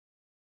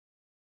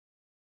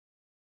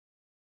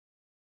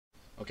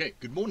Okay,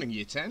 good morning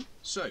Year 10.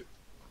 So,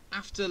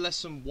 after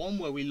lesson 1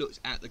 where we looked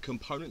at the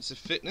components of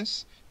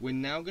fitness, we're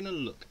now going to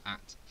look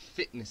at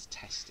fitness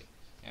testing.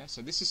 Yeah,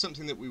 so this is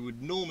something that we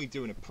would normally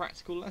do in a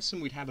practical lesson.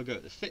 We'd have a go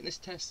at the fitness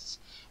tests.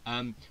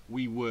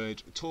 We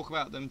would talk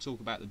about them, talk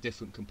about the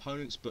different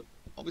components, but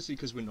obviously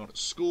because we're not at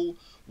school,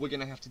 we're going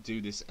to have to do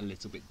this a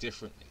little bit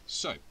differently.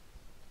 So,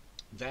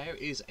 there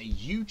is a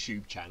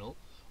YouTube channel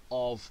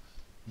of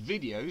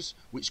videos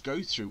which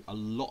go through a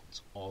lot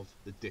of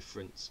the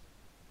different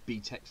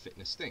BTEC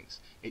fitness things.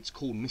 It's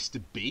called Mr.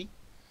 B,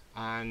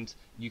 and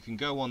you can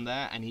go on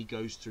there and he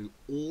goes through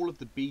all of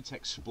the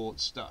BTEC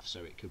sports stuff. So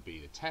it could be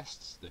the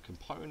tests, the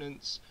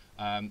components,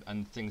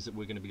 and things that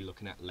we're going to be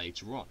looking at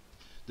later on.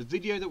 The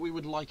video that we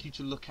would like you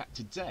to look at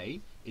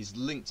today is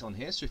linked on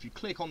here. So if you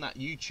click on that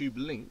YouTube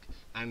link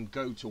and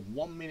go to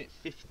 1 minute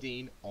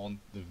 15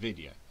 on the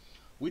video,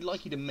 we'd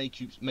like you to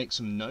make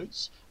some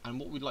notes, and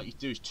what we'd like you to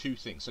do is two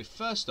things. So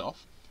first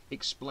off,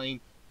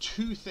 explain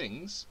two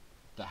things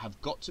that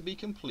have got to be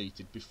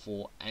completed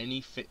before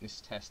any fitness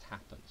test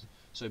happens.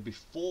 So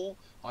before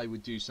I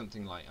would do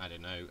something like, I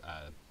don't know,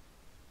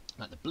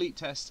 like the bleep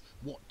test,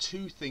 what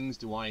two things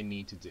do I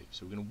need to do?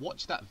 So we're going to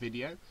watch that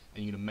video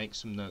and you're going to make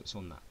some notes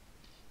on that.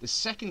 The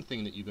second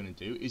thing that you're going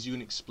to do is you're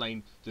going to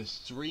explain the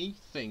 3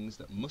 things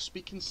that must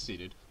be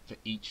considered for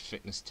each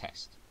fitness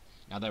test.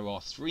 Now there are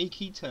 3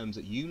 key terms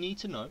that you need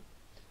to know,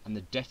 and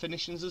the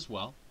definitions as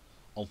well,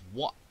 of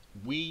what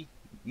we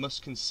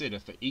must consider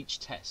for each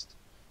test,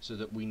 so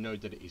that we know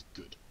that it is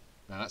good.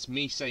 Now that's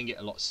me saying it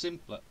a lot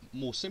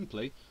more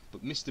simply,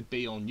 but Mr.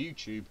 B on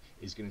YouTube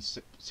is going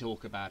to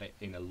talk about it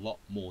in a lot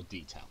more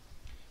detail.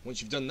 Once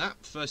you've done that,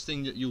 first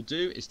thing that you'll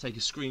do is take a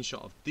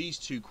screenshot of these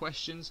 2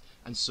 questions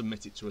and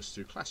submit it to us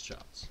through class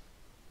charts.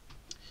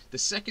 The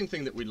second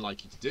thing that we'd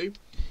like you to do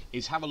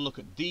is have a look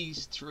at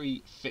these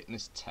 3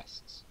 fitness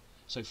tests.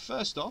 So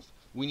first off,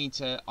 we need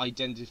to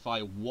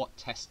identify what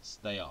tests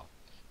they are.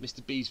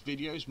 Mr. B's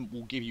videos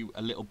will give you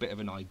a little bit of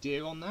an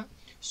idea on that.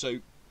 So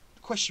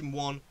question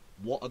 1,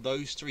 what are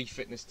those 3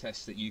 fitness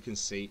tests that you can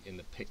see in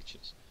the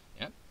pictures?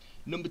 Yeah.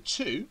 Number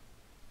 2,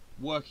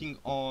 working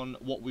on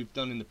what we've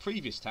done in the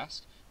previous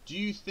task, do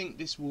you think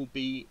these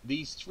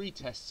 3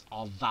 tests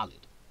are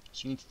valid?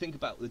 So you need to think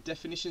about the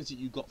definitions that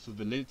you got for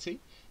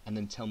validity, and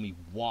then tell me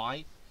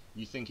why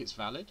you think it's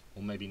valid,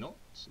 or maybe not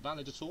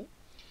valid at all.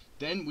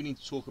 Then we need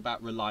to talk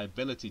about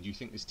reliability. Do you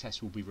think this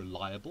test will be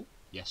reliable?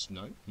 Yes,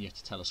 no. You have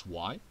to tell us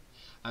why.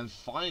 And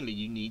finally,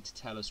 you need to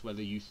tell us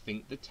whether you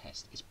think the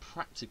test is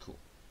practical.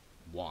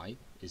 Why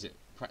is it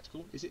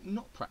practical? Is it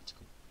not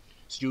practical?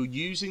 So you're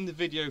using the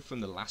video from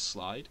the last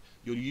slide,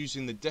 you're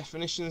using the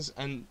definitions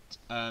and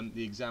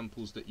the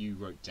examples that you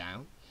wrote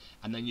down,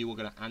 and then you are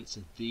going to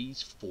answer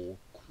these 4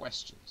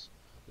 questions.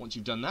 Once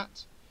you've done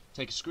that,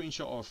 take a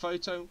screenshot or a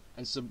photo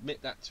and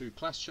submit that through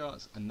class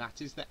charts, and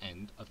that is the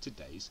end of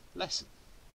today's lesson.